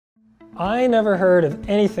I never heard of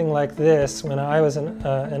anything like this when I was an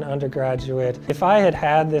undergraduate. If I had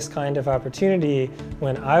had this kind of opportunity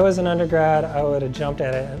when I was an undergrad, I would have jumped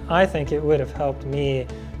at it, and I think it would have helped me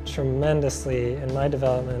tremendously in my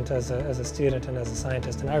development as a student and as a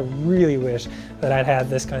scientist, and I really wish that I'd had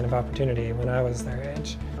this kind of opportunity when I was their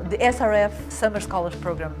age. The SRF Summer Scholars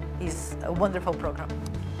Program is a wonderful program.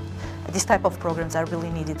 These type of programs are really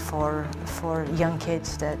needed for young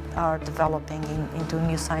kids that are developing into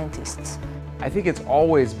new scientists. I think it's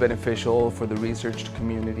always beneficial for the research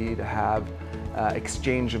community to have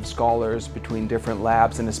exchange of scholars between different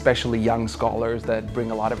labs, and especially young scholars that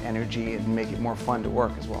bring a lot of energy and make it more fun to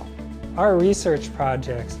work as well. Our research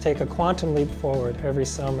projects take a quantum leap forward every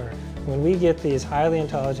summer. When we get these highly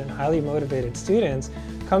intelligent, highly motivated students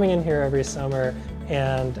coming in here every summer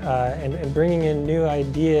and bringing in new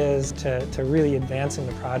ideas to really advancing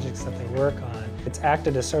the projects that they work on. It's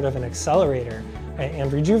acted as sort of an accelerator and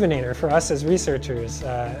rejuvenator for us as researchers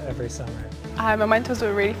every summer. My mentors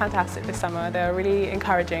were really fantastic this summer. They were really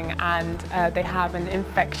encouraging, and they have an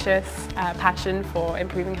infectious passion for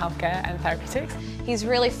improving healthcare and therapeutics. He's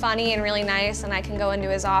really funny and really nice, and I can go into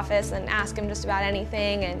his office and ask him just about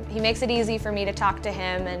anything, and he makes it easy for me to talk to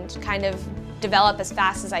him and kind of develop as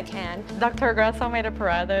fast as I can. Dr.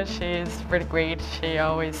 Parada, she's really great. She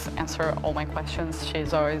always answers all my questions.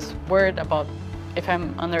 She's always worried about if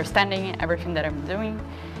I'm understanding everything that I'm doing,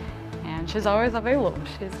 and she's always available.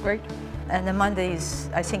 She's great. And the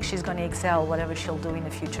Mondays, I think she's going to excel whatever she'll do in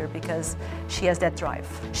the future because she has that drive.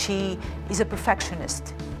 She is a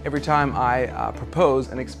perfectionist. Every time I propose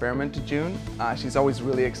an experiment to June, she's always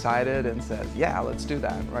really excited and says, yeah, let's do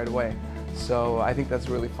that right away. So I think that's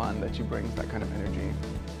really fun that she brings that kind of energy.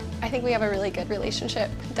 I think we have a really good relationship.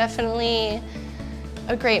 Definitely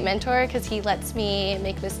a great mentor because he lets me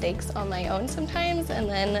make mistakes on my own sometimes, and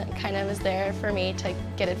then kind of is there for me to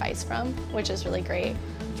get advice from, which is really great.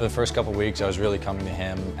 For the first couple of weeks, I was really coming to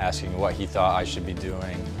him asking what he thought I should be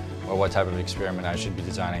doing or what type of experiment I should be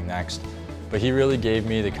designing next. But he really gave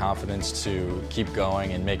me the confidence to keep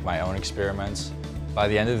going and make my own experiments. By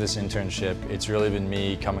the end of this internship, it's really been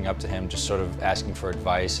me coming up to him just sort of asking for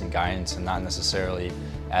advice and guidance and not necessarily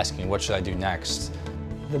asking what should I do next.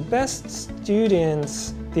 The best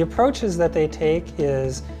students, the approaches that they take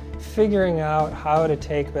is figuring out how to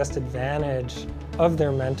take best advantage of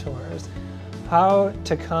their mentors, how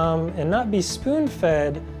to come and not be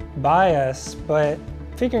spoon-fed by us, but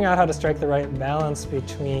figuring out how to strike the right balance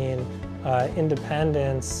between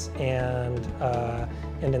independence and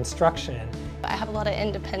instruction. I have a lot of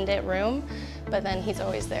independent room, but then he's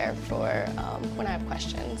always there for when I have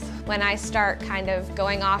questions. When I start kind of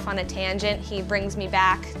going off on a tangent, he brings me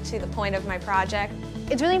back to the point of my project.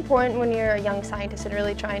 It's really important when you're a young scientist and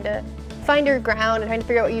really trying to find your ground and trying to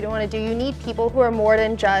figure out what you want to do. You need people who are more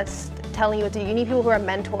than just telling you what to do. You need people who are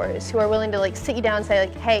mentors, who are willing to like sit you down and say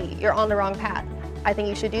like, hey, you're on the wrong path. I think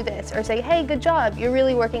you should do this. Or say, hey, good job. You're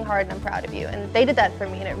really working hard and I'm proud of you. And they did that for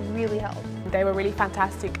me and it really helped. They were really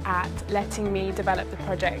fantastic at letting me develop the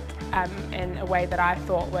project in a way that I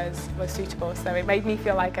thought was suitable. So it made me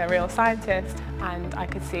feel like a real scientist, and I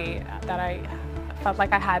could see that I felt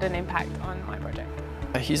like I had an impact on my project.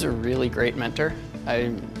 He's a really great mentor.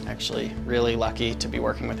 I'm actually really lucky to be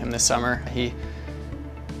working with him this summer. He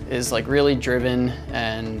is like really driven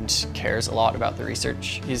and cares a lot about the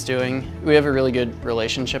research he's doing. We have a really good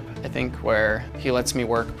relationship, I think, where he lets me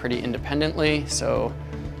work pretty independently so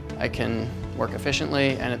I can work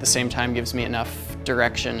efficiently, and at the same time gives me enough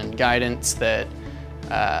direction and guidance that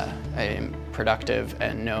I am productive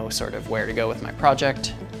and know sort of where to go with my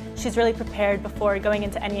project. She's really prepared before going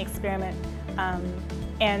into any experiment,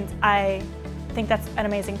 and I think that's an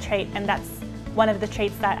amazing trait, and that's one of the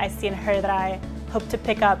traits that I see in her that I hope to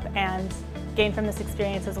pick up and gain from this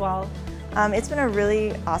experience as well. It's been a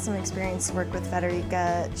really awesome experience to work with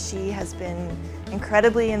Federica. She has been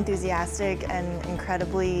incredibly enthusiastic and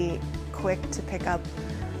incredibly quick to pick up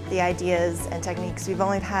the ideas and techniques. We've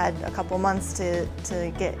only had a couple months to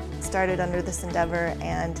get started under this endeavor,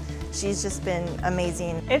 and she's just been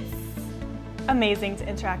amazing. It's amazing to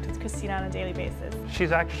interact with Christina on a daily basis.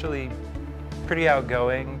 She's actually pretty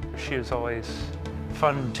outgoing. She was always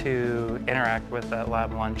fun to interact with at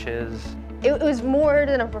lab lunches. It was more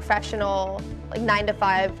than a professional, like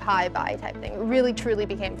 9-to-5, hi-bye type thing. We really, truly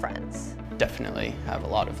became friends. Definitely have a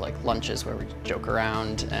lot of like lunches where we joke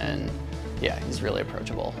around, and yeah, he's really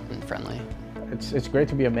approachable and friendly. It's great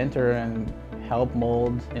to be a mentor and help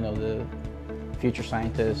mold, the future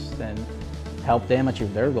scientists and help them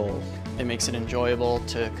achieve their goals. It makes it enjoyable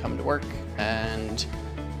to come to work, and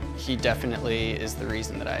he definitely is the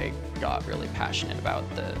reason that I got really passionate about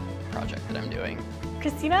the project that I'm doing.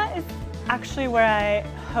 Christina is actually where I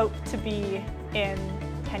hope to be in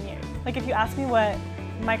 10 years. Like if you ask me what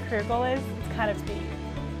my career goal is, it's kind of to be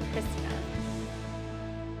Christina.